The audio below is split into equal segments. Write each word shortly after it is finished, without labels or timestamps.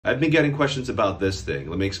I've been getting questions about this thing.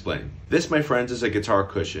 Let me explain. This, my friends, is a guitar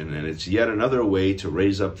cushion, and it's yet another way to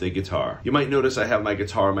raise up the guitar. You might notice I have my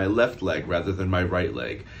guitar on my left leg rather than my right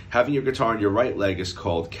leg. Having your guitar on your right leg is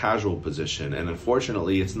called casual position, and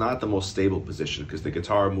unfortunately it's not the most stable position because the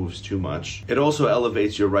guitar moves too much. It also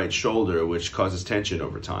elevates your right shoulder, which causes tension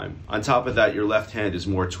over time. On top of that, your left hand is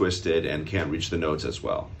more twisted and can't reach the notes as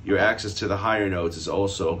well. Your access to the higher notes is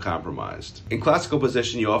also compromised. In classical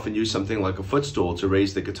position, you often use something like a footstool to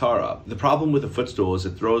raise the guitar up. The problem with a footstool is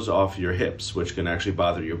it throws off your hips, which can actually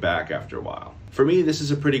bother your back after a while. For me, this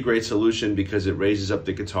is a pretty great solution because it raises up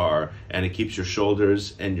the guitar and it keeps your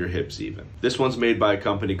shoulders and your hips even. This one's made by a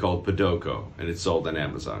company called Podoko, and it's sold on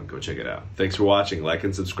Amazon. Go check it out. Thanks for watching. Like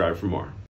and subscribe for more.